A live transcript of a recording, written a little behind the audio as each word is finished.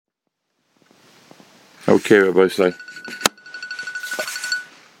Okay, Rabbi Stein.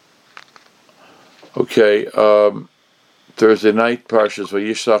 Okay, Thursday night, Parshas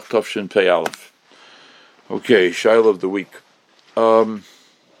Vayishlach Tafshin Pei Aleph. Okay, Shiloh of the week. Tonight's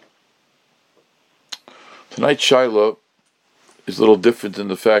Shiloh is a little different in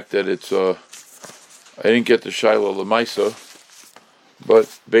the fact that it's, I didn't get the Shiloh Lamaisa,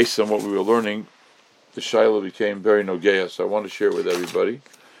 but based on what we were learning, the Shiloh became very Nogeya, so I want to share it with everybody.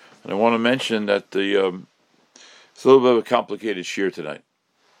 And I want to mention that it's a little bit of a complicated shir tonight.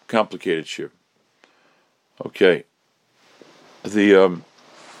 Complicated shir. Okay. The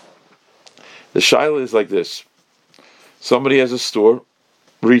Shiloh is like this. Somebody has a store,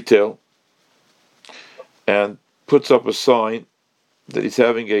 retail, and puts up a sign that he's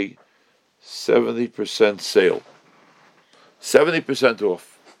having a 70% sale. 70%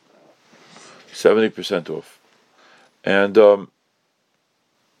 off. 70% off. And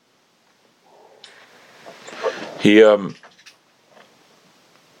he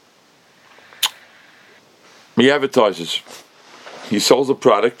advertises. He sells a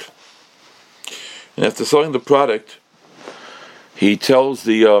product, and after selling the product, he tells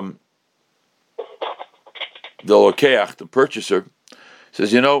the lokeach, the purchaser,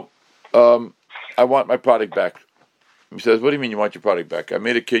 says, I want my product back. He says, what do you mean you want your product back? I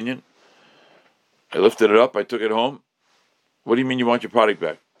made a kinyan, I lifted it up, I took it home. What do you mean you want your product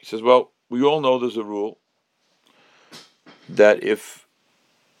back? He says, well, we all know there's a rule that if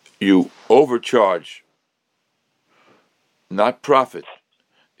you overcharge, not profit,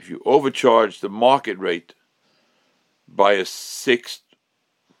 if you overcharge the market rate by a sixth,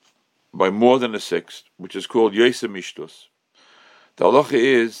 by more than a sixth, which is called Yesa Mishtos, the halacha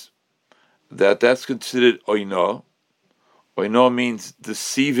is that that's considered oina. Oina means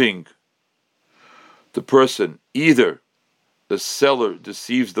deceiving the person. Either the seller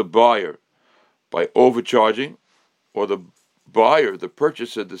deceives the buyer by overcharging, or the buyer, the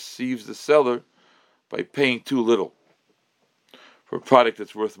purchaser, deceives the seller by paying too little for a product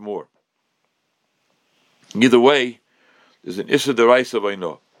that's worth more. Either way, there's an issur deraisa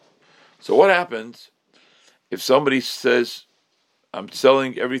oina. So what happens if somebody says, I'm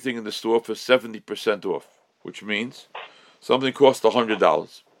selling everything in the store for 70% off, which means something costs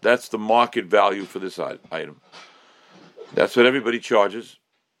 $100. That's the market value for this item. That's what everybody charges.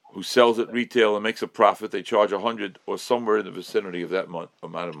 Who sells at retail and makes a profit, they charge $100 or somewhere in the vicinity of that amount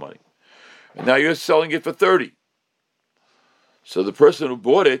of money. And now you're selling it for $30. So the person who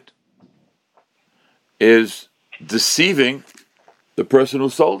bought it is deceiving the person who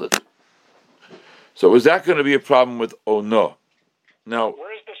sold it. So is that going to be a problem with no? Now,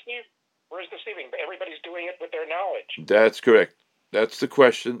 where's deceiving? Everybody's doing it with their knowledge. That's correct. That's the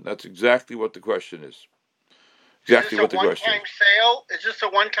question. That's exactly what the question is. Exactly what the question is. Is this a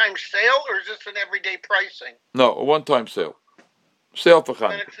one-time sale, or is this an everyday pricing? No, a one-time sale. Sale for Chanukah.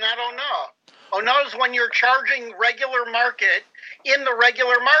 Then it's not Ona. Ona is when you're charging regular market. In the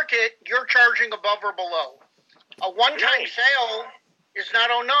regular market, you're charging above or below. A one-time sale is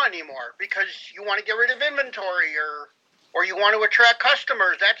not Ona anymore because you want to get rid of inventory or you want to attract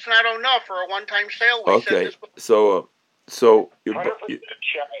customers. That's not Ona for a one-time sale. Okay, so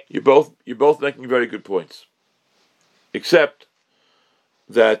you're both making very good points. Except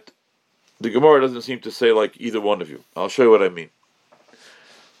that the Gemara doesn't seem to say like either one of you. I'll show you what I mean.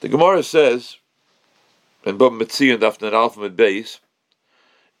 The Gemara says, in Bab Metzi and Dafnei Alpha Med Beis,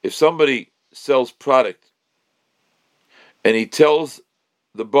 if somebody sells product and he tells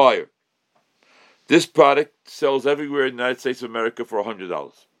the buyer, this product sells everywhere in the United States of America for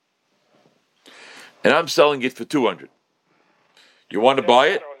 $100, and I'm selling it for $200. You want to buy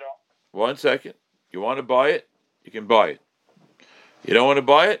it? 1 second. You want to buy it? You can buy it. You don't want to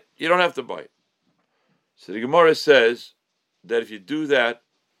buy it? You don't have to buy it. So the Gemara says that if you do that,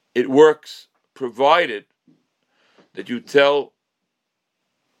 it works, provided that you tell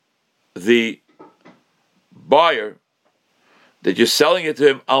the buyer that you're selling it to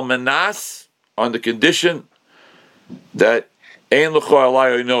him al-manas, on the condition that ein l'cho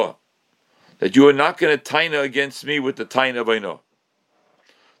alai oinoah, that you are not going to taina against me with the taina of oinoah.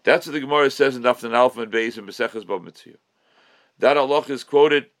 That's what the Gemara says in Dafnei Alpha and Beis and Maseches Bava Metzia. That halacha is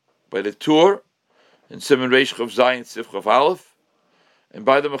quoted by the Tur in Siman Reish Chav Zayin Sif Chav Aleph, and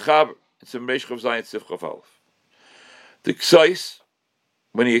by the Mechaber in Siman Reish Chav Zayin Sif Chav Aleph. The Ksais,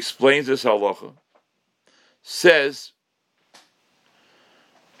 when he explains this halacha, says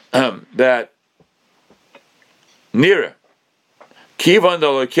that Nira Kivan da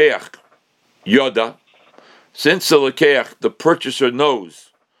Lekeach Yoda, since the Lekeach, the purchaser, knows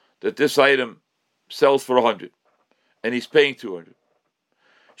that this item sells for $100 and he's paying $200.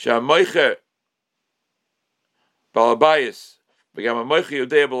 Sha'amoicher Balabayas, Begam Moicher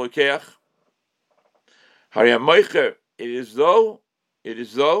Yodea B'Lokeach. Hari Moicher, it is though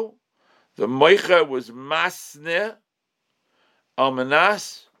the Moicher was masne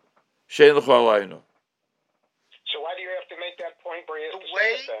almanas shein l'chol alayno. So why do you have to make that point where he has to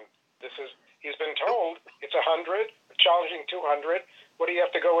say it then? He's been told it's 100, challenging 200. What do you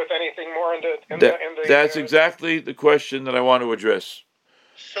have to go with anything more in the That's exactly the question that I want to address.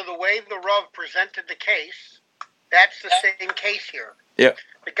 So the way the Rav presented the case, that's the same case here. Yeah.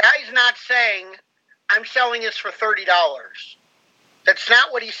 The guy's not saying, I'm selling this for $30. That's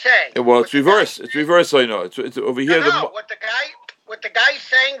not what he's saying. Well, it's reverse. It's reverse. I know. It's over here. No, what the guy's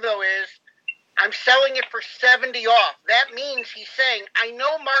saying though is, I'm selling it for 70 off. That means he's saying, I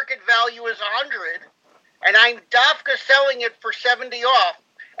know market value is 100, and I'm dafka selling it for 70 off,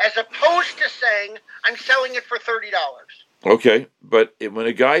 as opposed to saying I'm selling it for $30. Okay, but when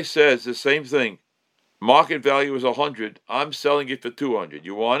a guy says the same thing, market value is 100, I'm selling it for 200.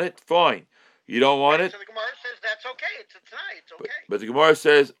 You want it? Fine. You don't want it? So the Gemara says that's okay. It's tonight. It's okay. But the Gemara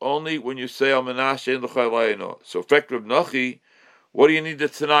says only when you say al menashe and l'chaylayno. So, effect Reb Nachi, what do you need the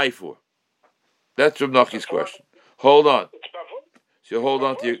tanai for? That's Reb Nachi's question. Hold on. So you hold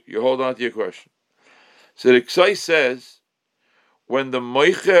on to your question. So the Ksai says, when the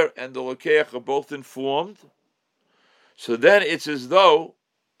moicher and the lokeach are both informed, so then it's as though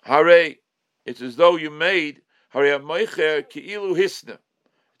you made hare moicher ki'ilu hisna.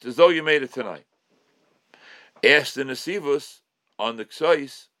 It's as though you made it tonight. Asked the Nesivus on the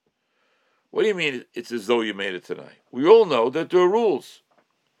Ksais, what do you mean it's as though you made it tonight? We all know that there are rules.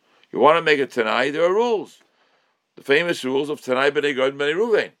 You want to make it tonight, there are rules. The famous rules of Tanai B'nai Gad B'nai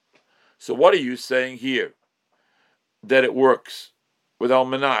Ruvain. So what are you saying here? That it works with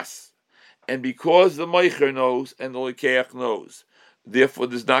Almanas. And because the Meicher knows and the Lekeach knows, therefore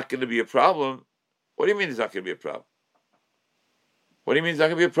there's not going to be a problem. What do you mean there's not going to be a problem? What do you mean there's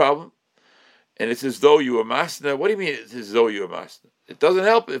not going to be a problem? And it's as though you were Masna. What do you mean it's as though you were Masna? It doesn't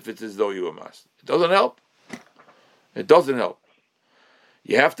help if it's as though you were Masna. It doesn't help. It doesn't help.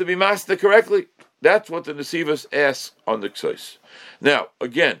 You have to be Masna correctly. That's what the Nesivus asks on the Ksais. Now,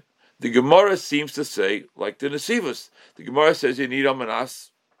 again, the Gemara seems to say, like the Nesivus, the Gemara says you need Amanas,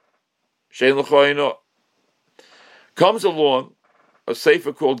 Shein L'choyno. Comes along a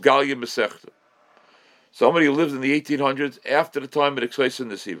sefer called Galia Masechta. Somebody who lived in the 1800s after the time of the Ksais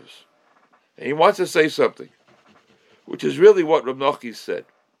and Nesivus. And he wants to say something, which is really what Reb Nachi said.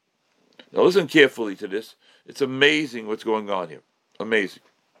 Now listen carefully to this. It's amazing what's going on here. Amazing.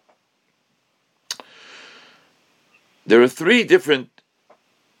 There are three different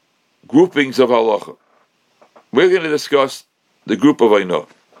groupings of halacha. We're going to discuss the group of Aino.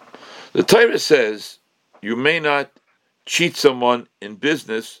 The Torah says you may not cheat someone in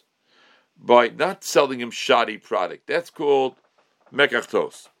business by not selling him shoddy product. That's called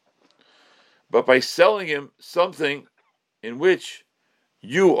mekachtos. But by selling him something in which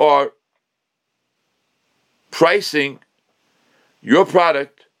you are pricing your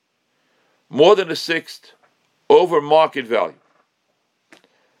product more than a sixth over market value.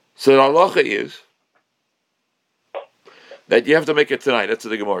 So the halacha is that you have to make it tonight. That's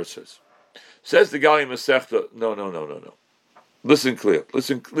what the Gemara says. Says the Gali Masechta, no. Listen clear.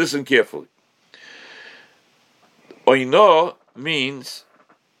 Listen carefully. Oino means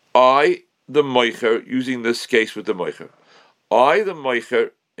I, the Moicher, using this case with the Moicher. I, the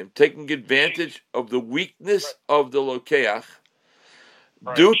Moicher, am taking advantage of the weakness of the Lokeach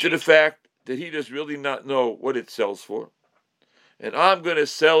due to the fact that he does really not know what it sells for. And I'm going to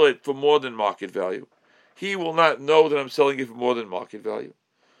sell it for more than market value. He will not know that I'm selling it for more than market value.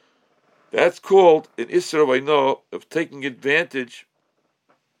 That's called an Isra Vaino of taking advantage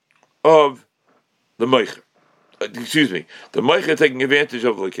of the Moicher. The Moicher taking advantage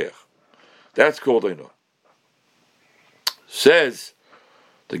of the Lekeach. That's called Aino. Says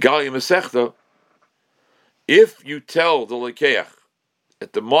the Galia Masechta, if you tell the Lekeach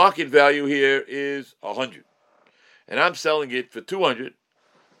that the market value here is 100, and I'm selling it for 200,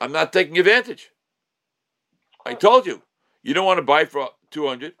 I'm not taking advantage. I told you, you don't want to buy for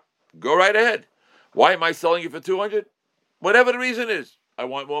 200, go right ahead. Why am I selling it for 200? Whatever the reason is. I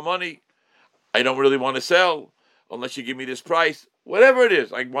want more money. I don't really want to sell unless you give me this price. Whatever it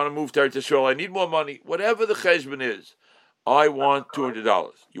is. I want to move to Eretz Yisrael. I need more money. Whatever the cheshbon is, I want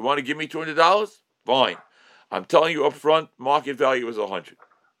 $200. You want to give me $200? Fine. I'm telling you up front, market value is 100.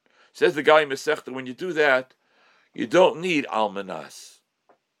 Says the guy in Masechta, when you do that, you don't need almanas.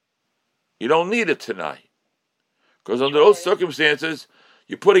 You don't need it tonight. Because under those circumstances,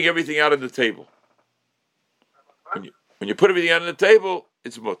 you're putting everything out on the table. When you put everything out on the table,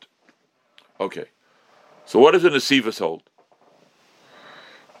 it's mut. Okay. So what does the Nesivos hold?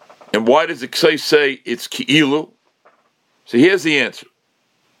 And why does the Ksai say it's Ki'ilu? So here's the answer.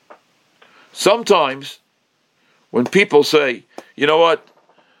 Sometimes when people say, you know what,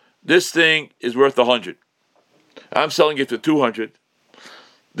 this thing is worth 100. I'm selling it for 200.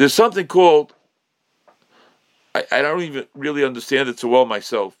 There's something called, I don't even really understand it so well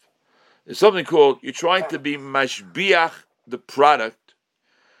myself. There's something called, you're trying to be mashbiach the product,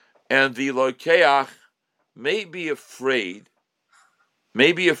 and the lokeach may be afraid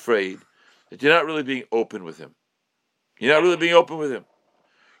that you're not really being open with him. You're not really being open with him.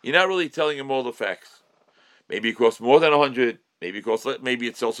 You're not really telling him all the facts. Maybe it costs more than 100. Maybe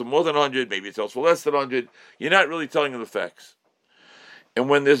it sells for more than 100. Maybe it sells for less than 100. You're not really telling him the facts. And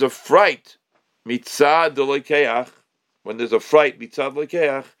when there's a fright, mitzad de lokeach,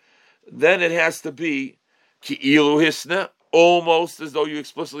 then it has to be ki'ilu hisna, almost as though you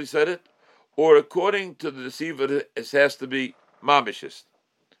explicitly said it, or according to the Nesivos, it has to be mamishist.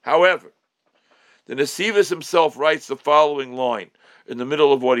 However, the Nesivos himself writes the following line in the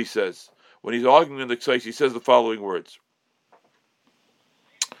middle of what he says. When he's arguing in the Ksais, he says the following words.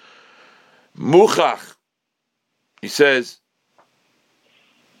 Muchach, he says,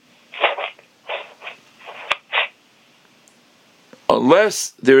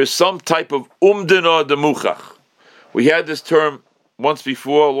 unless there is some type of umdana de muchach. We had this term once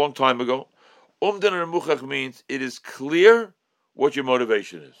before, a long time ago. Umdana de muchach means it is clear what your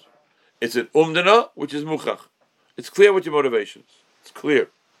motivation is. It's an umdana, which is muchach. It's clear what your motivation is. It's clear.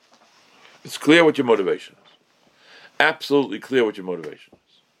 It's clear what your motivation is. Absolutely clear what your motivation is.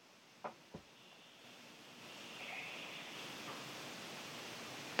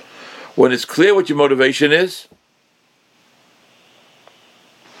 When it's clear what your motivation is,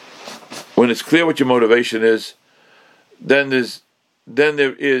 then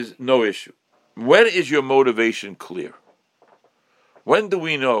there is no issue. When is your motivation clear? When do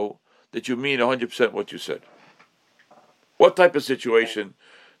we know that you mean 100% what you said? What type of situation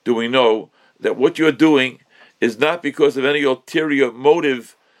do we know that what you're doing is not because of any ulterior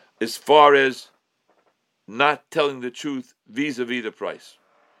motive as far as not telling the truth vis-a-vis the price?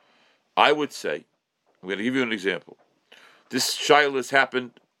 I would say, I'm going to give you an example. This shiloh has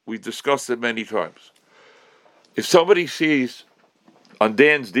happened. We've discussed it many times. If somebody sees on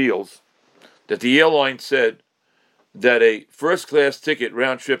Dan's deals that the airline said that a first-class ticket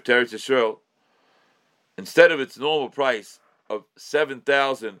round trip to Eretz Yisrael, instead of its normal price of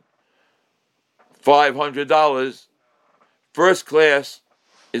 $7,500, first class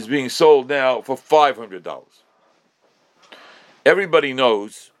is being sold now for $500. Everybody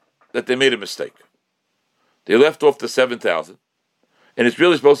knows that they made a mistake. They left off the 7,000, and it's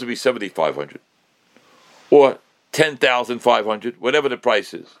really supposed to be 7,500 or 10,500, whatever the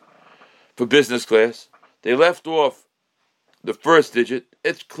price is for business class. They left off the first digit.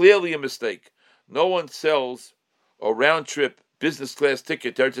 It's clearly a mistake. No one sells a round trip business class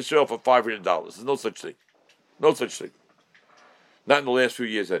ticket to Eretz Yisrael for $500. There's no such thing. No such thing. Not in the last few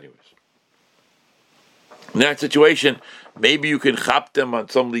years, anyways. In that situation, maybe you can chop them on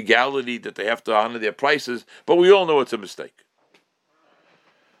some legality that they have to honor their prices, but we all know it's a mistake.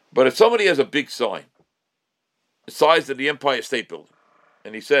 But if somebody has a big sign, the size of the Empire State Building,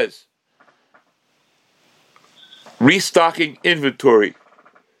 and he says, restocking inventory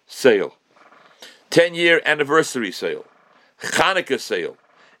sale, 10-year anniversary sale, Hanukkah sale,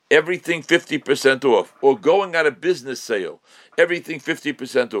 everything 50% off, or going out of business sale, everything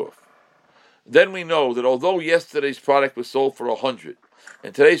 50% off. Then we know that although yesterday's product was sold for 100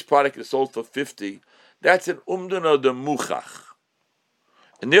 and today's product is sold for 50, that's an umdana de muchach.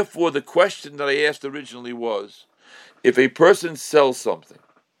 And therefore the question that I asked originally was, if a person sells something,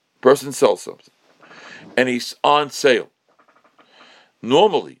 and he's on sale,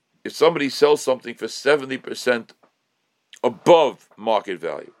 normally if somebody sells something for 70% above market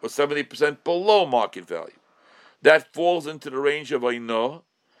value or 70% below market value, that falls into the range of Ainah,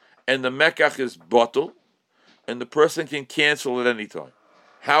 and the mekach is bottle, and the person can cancel at any time.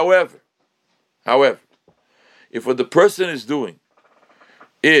 However, if what the person is doing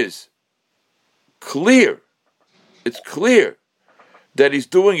is clear, it's clear that he's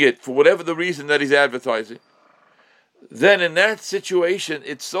doing it for whatever the reason that he's advertising, then in that situation,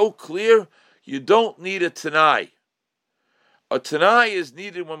 it's so clear you don't need a tanai. A tanai is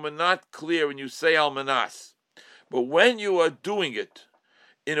needed when we're not clear and you say al-manas. But when you are doing it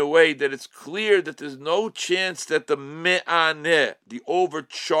in a way that it's clear that there's no chance that the me'aneh, the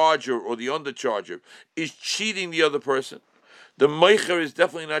overcharger or the undercharger, is cheating the other person, the meicher is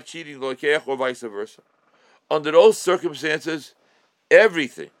definitely not cheating the lokeach or vice versa. Under those circumstances,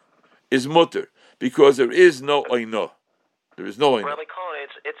 everything is mutter because there is no oino. There is no oino. Rabbi Cohen,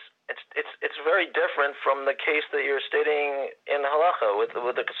 it's very different from the case that you're stating in halacha with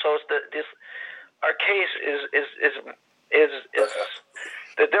the so this our case is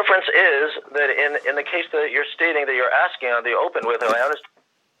the difference is that in the case that you're stating that you're asking on the open with, I understand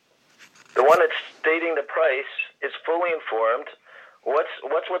the one that's stating the price is fully informed. What's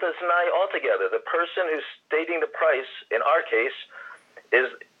with the Tanai altogether? The person who's stating the price in our case is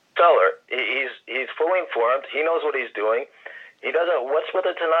seller. He's fully informed. He knows what he's doing. He doesn't. What's with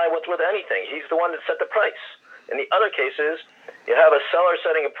the Tanai? What's with anything? He's the one that set the price. In the other cases, you have a seller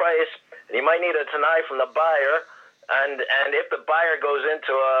setting a price, and you might need a Tanai from the buyer. And if the buyer goes into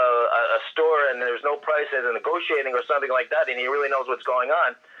a store and there's no prices and negotiating or something like that, and he really knows what's going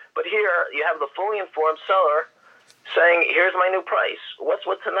on. But here you have the fully informed seller saying, "Here's my new price." What's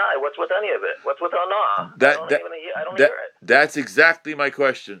with Tanai? What's with any of it? What's with Anah? I don't hear it. That's exactly my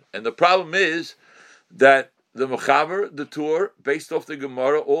question. And the problem is that the Mechaber, the Tur, based off the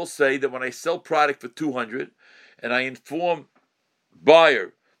Gemara, all say that when I sell product for 200 and I inform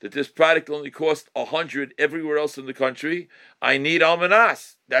buyer that this product only costs 100 everywhere else in the country, I need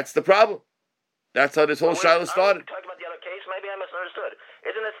almanas. That's the problem. That's how this whole shiloh started. Talking about the other case, maybe I misunderstood.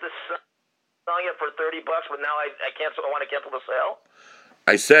 Isn't it selling it for $30, but now I want to cancel the sale?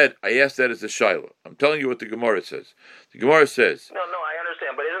 I asked that as a shiloh. I'm telling you what the Gemara says. The Gemara says... No, I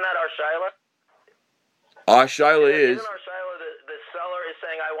understand, but isn't that our shiloh? Our shiloh is... Isn't our shiloh the seller is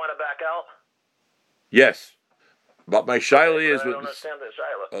saying, I want to back out? Yes. But my shiloh is... I don't understand the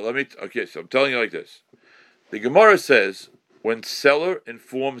shiloh. Okay, so I'm telling you like this. The Gemara says, when seller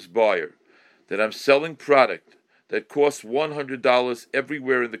informs buyer that I'm selling product that costs $100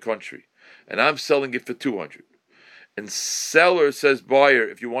 everywhere in the country, and I'm selling it for $200, and seller says, buyer,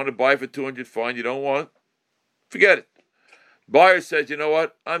 if you want to buy for $200, fine. You don't want, forget it. Buyer says, you know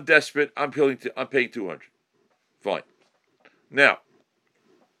what? I'm desperate. I'm paying $200. Fine. Now,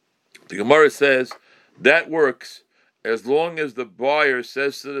 the Gemara says that works as long as the buyer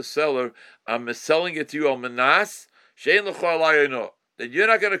says to the seller, I'm selling it to you al manas, shein l'cha alai oino, that you're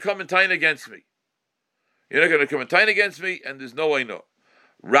not going to come and tain against me. You're not going to come and tain against me, and there's no oino.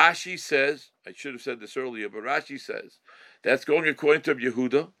 Rashi says, I should have said this earlier, but Rashi says, that's going according to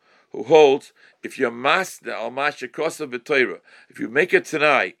Yehuda, who holds, if you masna al mashikosa v'Torah, if you make it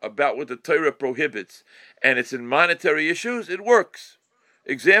tonight about what the Torah prohibits, and it's in monetary issues, it works.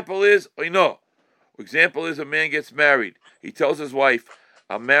 Example is, oino. Example is a man gets married. He tells his wife,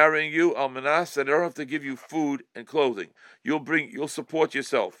 I'm marrying you, almanas, and I don't have to give you food and clothing. You'll support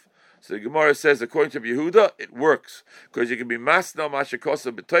yourself. So the Gemara says, according to Yehuda, it works. Because you can be masna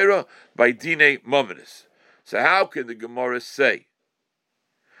mashakosa b'Torah by dine mominus. So how can the Gemara say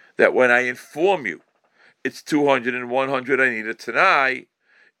that when I inform you it's 200 and 100, I need it tonight?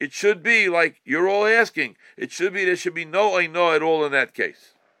 It should be like you're all asking. It should be, there should be no oino at all in that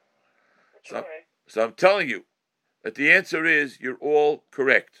case. So I'm telling you that the answer is you're all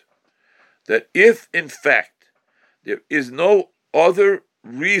correct. That if, in fact, there is no other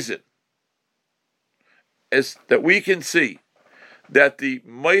reason as that we can see that the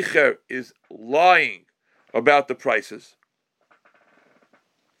meicher is lying about the prices,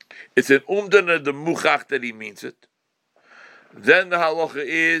 it's an umdana de muchach that he means it, then the halacha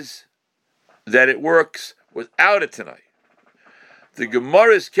is that it works without it tonight. The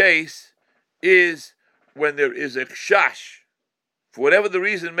Gemara's case is when there is a chash, for whatever the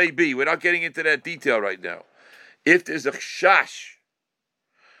reason may be, we're not getting into that detail right now. If there's a chash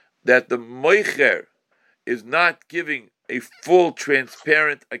that the meicher is not giving a full,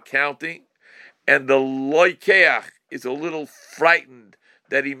 transparent accounting, and the loikeach is a little frightened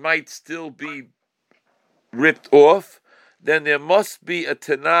that he might still be ripped off, then there must be a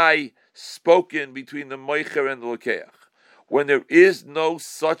tanai spoken between the meicher and the loikeach. When there is no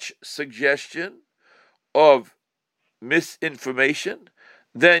such suggestion of misinformation,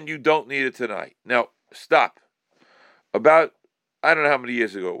 then you don't need it tonight. Now, stop. About, I don't know how many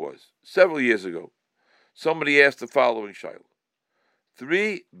years ago it was, several years ago, somebody asked the following shayla.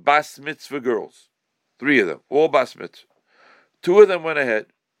 3 bas mitzvah girls, 3 of them, all bas mitzvah. 2 of them went ahead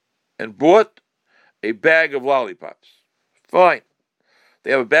and bought a bag of lollipops. Fine.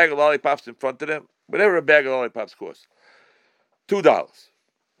 They have a bag of lollipops in front of them, whatever a bag of lollipops costs. $2,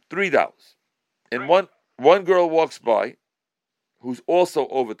 $3. And one girl walks by, who's also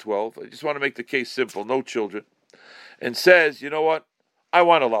over 12, I just want to make the case simple, no children, and says, you know what, I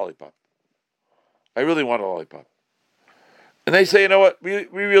want a lollipop. I really want a lollipop. And they say, you know what, we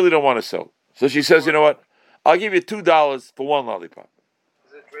really don't want to sell. So she says, you know what, I'll give you $2 for 1 lollipop.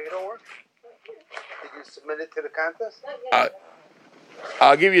 Is it Radar work? Did you submit it to the contest?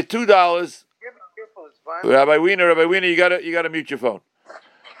 I'll give you $2. Rabbi Wiener, you gotta mute your phone.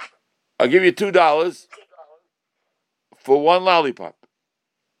 I'll give you $2 for one lollipop.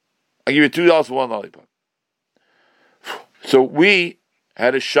 I'll give you $2 for one lollipop. So we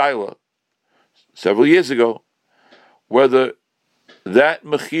had a shaila several years ago whether that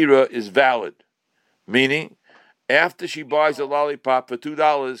mechira is valid, meaning after she buys a lollipop for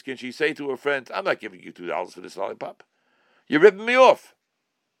 $2, can she say to her friends, "I'm not giving you $2 for this lollipop. You're ripping me off.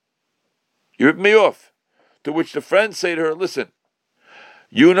 You're ripping me off." To which the friends say to her, "Listen,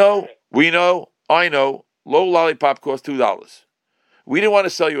 you know, we know, I know, low lollipop costs $2. We didn't want to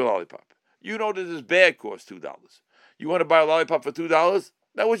sell you a lollipop. You know that this bag costs $2. You want to buy a lollipop for $2?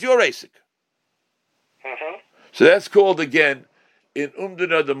 That was your ASIC." Mm-hmm. So that's called, again, in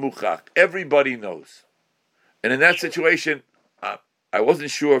umdana de muchach. Everybody knows. And in that situation, I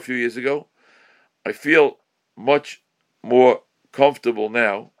wasn't sure a few years ago. I feel much more comfortable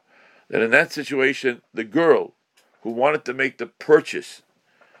now that in that situation, the girl who wanted to make the purchase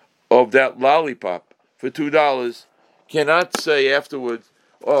of that lollipop for $2 cannot say afterwards,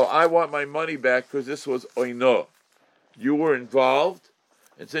 "Oh, I want my money back because this was oino." You were involved,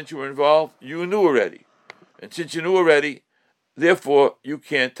 and since you were involved, you knew already. And since you knew already, therefore, you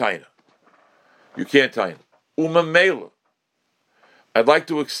can't taina. You can't taina. Umamela. I'd like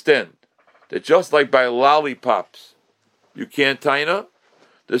to extend that just like by lollipops, you can't taina,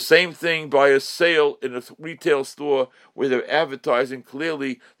 the same thing by a sale in a retail store where they're advertising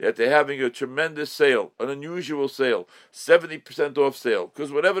clearly that they're having a tremendous sale, an unusual sale, 70% off sale,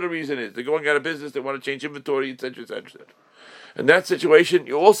 because whatever the reason is, they're going out of business, they want to change inventory, etc., etc., etc. In that situation,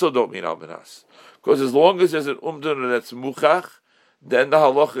 you also don't mean almanas, because as long as there's an umdana that's muchach, then the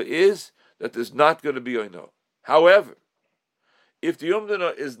halacha is that there's not going to be oino. However, if the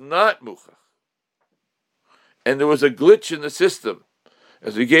umdana is not muchach, and there was a glitch in the system,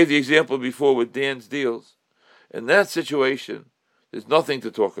 as we gave the example before with Dan's deals, in that situation, there's nothing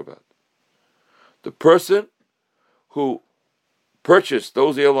to talk about. The person who purchased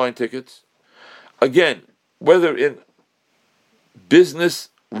those airline tickets, again, whether in business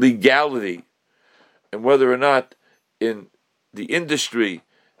legality and whether or not in the industry,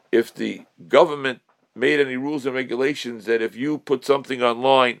 if the government made any rules and regulations that if you put something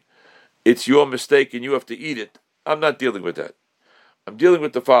online, it's your mistake and you have to eat it, I'm not dealing with that. I'm dealing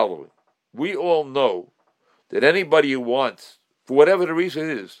with the following. We all know that anybody who wants, for whatever the reason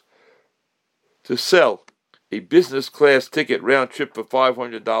is, to sell a business class ticket round trip for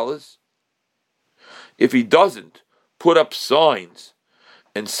 $500, if he doesn't put up signs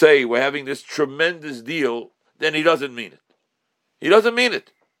and say we're having this tremendous deal, then he doesn't mean it. He doesn't mean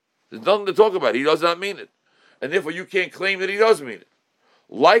it. There's nothing to talk about. He does not mean it. And therefore you can't claim that he does mean it.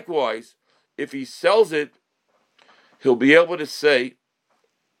 Likewise, if he sells it, he'll be able to say,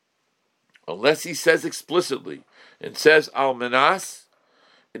 unless he says explicitly and says almanas,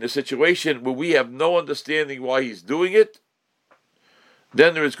 in a situation where we have no understanding why he's doing it,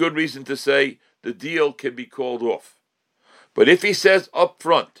 then there is good reason to say the deal can be called off. But if he says up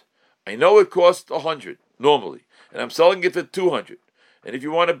front, I know it costs $100 normally, and I'm selling it for $200, and if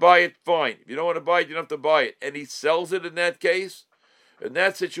you want to buy it, fine. If you don't want to buy it, you don't have to buy it. And he sells it in that case, in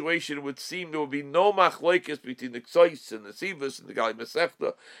that situation, it would seem there would be no machlekes between the Ksais and the Sivas and the Gali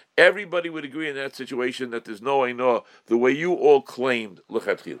Masechta. Everybody would agree in that situation that there's no Eino, the way you all claimed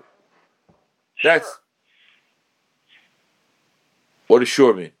L'chatchila. That's what does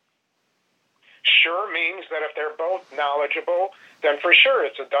sure mean? Sure means that if they're both knowledgeable, then for sure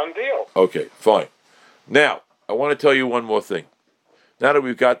it's a done deal. Okay, fine. Now, I want to tell you one more thing. Now that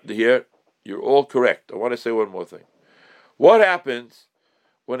we've got to here, you're all correct. I want to say one more thing. What happens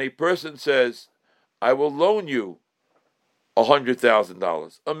when a person says, I will loan you $100,000,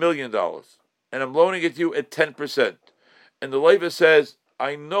 $1 million, and I'm loaning it to you at 10%. And the leva says,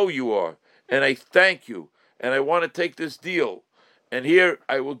 I know you are, and I thank you, and I want to take this deal. And here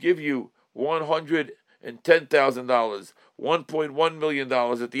I will give you $110,000, $1.1 million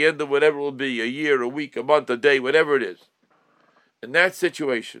at the end of whatever it will be, a year, a week, a month, a day, whatever it is. In that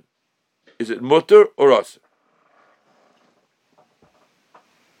situation, is it mutter or asr?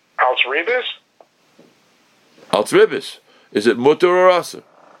 Als ribis? Als ribis. Is it mutter or asr?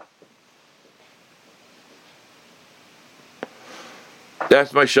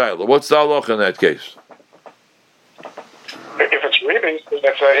 That's my shayla. What's the halacha in that case? If it's ribis,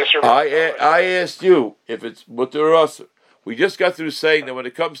 that's a isser. I asked you if it's mutter or asr. We just got through saying that when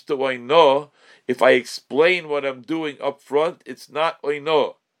it comes to oino, if I explain what I'm doing up front, it's not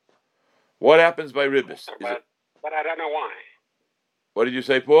oino. What happens by ribis? But I don't know why. What did you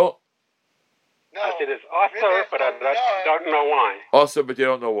say, Paul? No. I said it's also, but I don't know why. Also, but you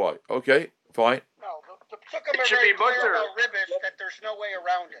don't know why. Okay, fine. No, the Psukim are very clear about Ribbis that there's no way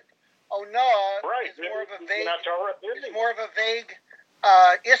around it. Oh no, is more of a vague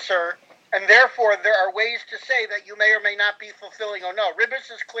Isser, and therefore there are ways to say that you may or may not be fulfilling. Oh no,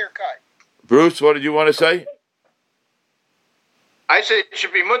 Ribbis is clear cut. Bruce, what did you want to say? I say it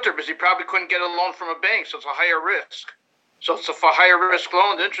should be mutter because he probably couldn't get a loan from a bank, so it's a higher risk. So it's a higher risk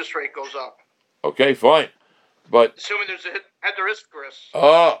loan, the interest rate goes up. Okay, fine. But assuming there's a at the risk.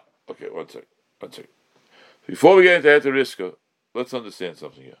 Okay, one second. Before we get into at the risk, let's understand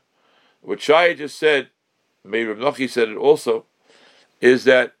something here. What Shai just said, maybe Rav Nochi said it also, is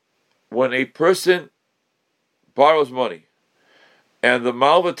that when a person borrows money and the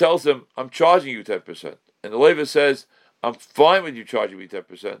Malva tells him, I'm charging you 10%, and the Leva says, I'm fine with you charging me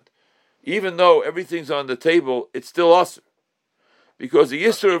 10%, even though everything's on the table, it's still awesome. Because the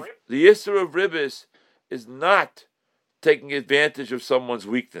Yisr of Ribbis is not taking advantage of someone's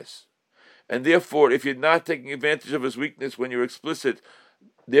weakness. And therefore, if you're not taking advantage of his weakness when you're explicit,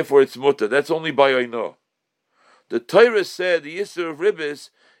 therefore it's mutter. That's only by Oino. The Torah said the Yisr of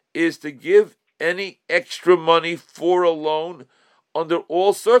Ribbis is to give any extra money for a loan under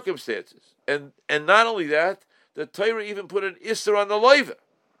all circumstances. And not only that, the Torah even put an Isser on the Leiva.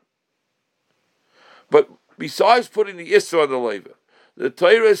 But besides putting the Isser on the Leiva, the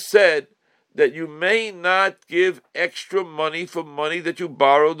Torah said that you may not give extra money for money that you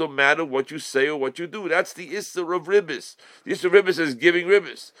borrow, no matter what you say or what you do. That's the Isser of Ribbis. The Isser of Ribbis is giving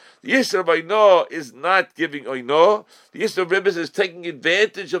Ribbis. The Isser of Oino is not giving Oino. The Isser of Ribbis is taking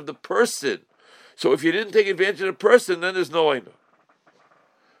advantage of the person. So if you didn't take advantage of the person, then there's no Oino.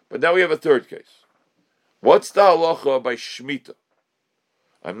 But now we have a third case. What's the halacha by Shemitah?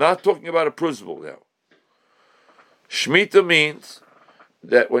 I'm not talking about a principle now. Shemitah means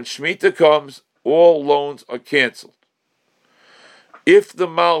that when Shemitah comes, all loans are canceled. If the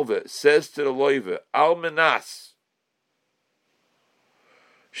Malva says to the Loiva, Al Menas,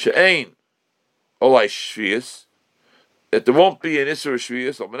 She'ein, Olai Shvius, that there won't be an Isser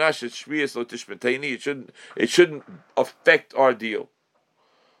Shvius, Al Menas Shvius Lo Tishmeteni, it shouldn't affect our deal.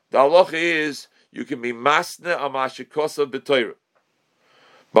 The halacha is, you can be masna amashikosa b'toira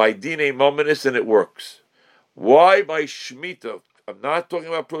by dine mominus, and it works. Why by Shemitah? I'm not talking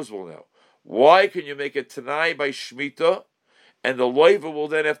about principle now. Why can you make a tanai by Shemitah, and the loiva will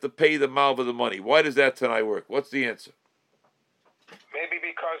then have to pay the malva the money? Why does that tanai work? What's the answer? Maybe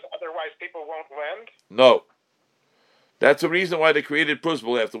because otherwise people won't lend? No. That's the reason why they created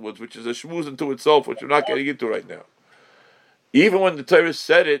principle afterwards, which is a shmuz unto itself, which we're not getting into right now. Even when the Torah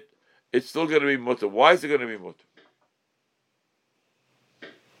said it, it's still going to be mutter. Why is it going to be mutter?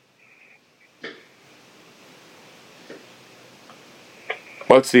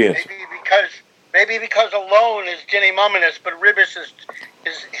 What's the answer? Maybe because a loan is dini mominus, but Ribbis is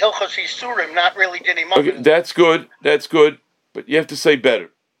hilchos isurim, not really dini mominus. Okay, that's good, but you have to say better.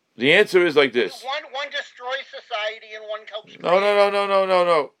 The answer is like this. One destroys society and one helps.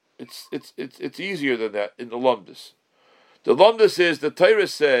 No. It's easier than that in the lumdus. The lumdus is the Torah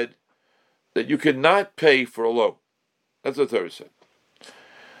said that you cannot pay for a loan. That's what the Torah said.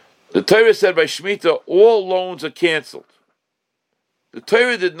 The Torah said by Shemitah, all loans are canceled. The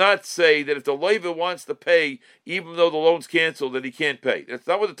Torah did not say that if the loiva wants to pay, even though the loan's canceled, that he can't pay. That's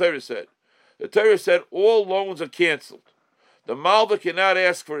not what the Torah said. The Torah said all loans are canceled. The malva cannot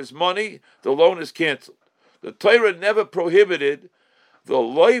ask for his money. The loan is canceled. The Torah never prohibited the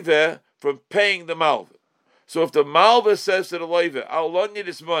loiva from paying the malva. So if the malva says to the loiva, I'll loan you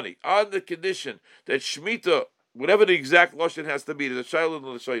this money on the condition that Shemitah, whatever the exact lashon has to be, there's a shiloh and the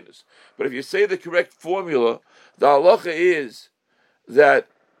lashonis. But if you say the correct formula, the halacha is that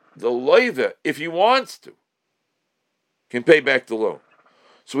the loiva, if he wants to, can pay back the loan.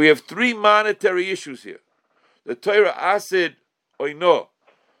 So we have three monetary issues here. The Torah asid oino,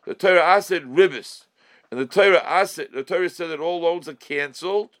 the Torah asid ribbis, and the Torah said that all loans are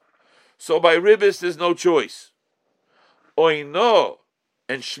canceled. So by ribbis, there's no choice. Oino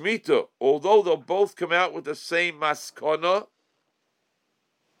and Shemitah, although they'll both come out with the same maskana,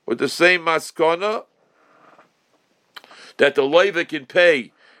 that the loiva can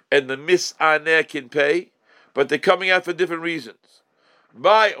pay and the misaneh can pay, but they're coming out for different reasons.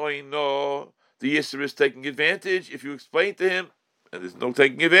 By oino, the Yisr is taking advantage. If you explain to him, and there's no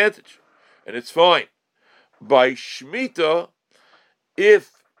taking advantage, and it's fine. By Shemitah,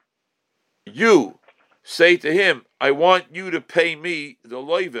 if you say to him, I want you to pay me, the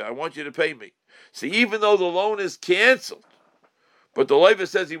loiva, I want you to pay me. See, even though the loan is canceled, but the loiva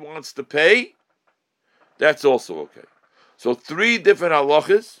says he wants to pay, that's also okay. So three different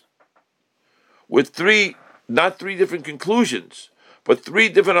halachas. with not three different conclusions, but three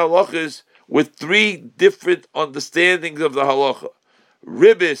different halachas with three different understandings of the halacha.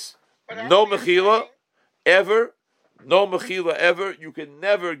 Ribis, no mechila, ever. No mechila ever. You can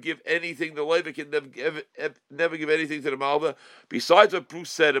never give anything. The leiva can never give anything to the malva. Besides what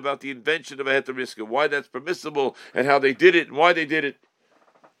Bruce said about the invention of a heteriska, why that's permissible and how they did it and why they did it.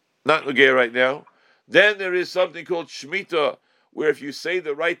 Not Nagaya right now. Then there is something called Shemitah, where if you say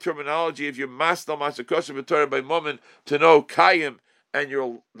the right terminology, if you're masnal masakosha v'torah by moment to know kayim and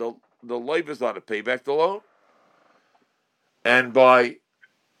the leiva is not to pay back the loan, and by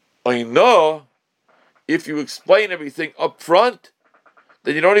oino, if you explain everything up front,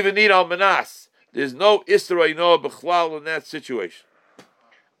 then you don't even need almanas. There's no isra oino b'chlal in that situation.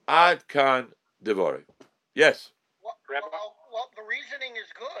 Ad kan devarim. Yes. Well, the reasoning is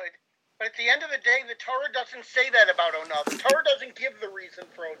good, but at the end of the day, the Torah doesn't say that about Onah. The Torah doesn't give the reason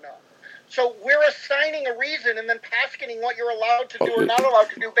for Onah. So we're assigning a reason and then paskening what you're allowed to do or not allowed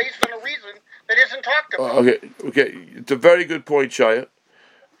to do based on a reason that isn't talked about. Okay. It's a very good point, Shaya.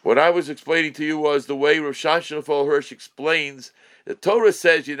 What I was explaining to you was the way Rav Shashan Hirsch explains, the Torah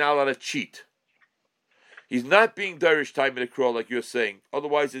says you're not allowed to cheat. He's not being derish time in the crow like you're saying.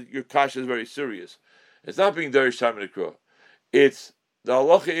 Otherwise, your kasha is very serious. It's not being derish time in the crow. It's the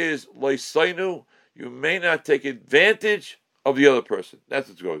halacha is loisainu. You may not take advantage of the other person. That's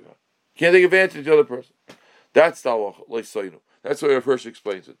what's going on. You can't take advantage of the other person. That's the halacha loisainu. That's the way Rav Hirsch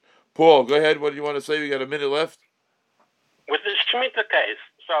explains it. Paul, go ahead. What do you want to say? We got a minute left. With the Shemitah case,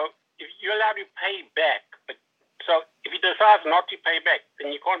 so if you're allowed to pay back, but so if he decides not to pay back,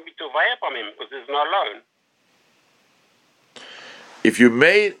 then you can't be tovaya from him because there's no loan. If you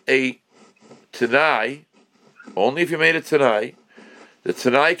made a Tanai, only if you made a Tanai, the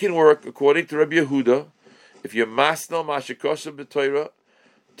Tanai can work according to Rabbi Yehuda. If you're masnal mashikosa b'toira,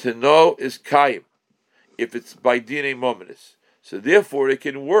 Tano is kayim. If it's by DNA mominus. So therefore it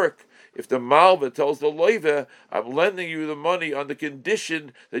can work if the malva tells the loiva, I'm lending you the money on the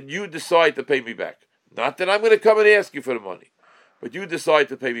condition that you decide to pay me back. Not that I'm going to come and ask you for the money, but you decide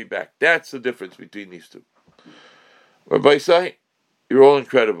to pay me back. That's the difference between these two. Rabbi Isai, you're all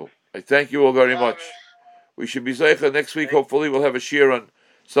incredible. I thank you all very much. We should be zeicha next week. Hopefully we'll have a shir on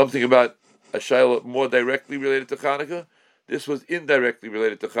something about a shayla more directly related to Hanukkah. This was indirectly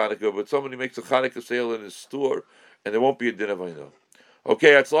related to Hanukkah, but somebody makes a Hanukkah sale in his store, and there won't be a din of I know.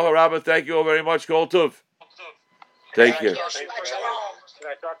 Okay, Atzlacha Rabbah, thank you all very much. Kol Tov. Take care. Can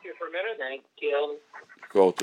I talk to you for a minute? Thank you. Kol Tov.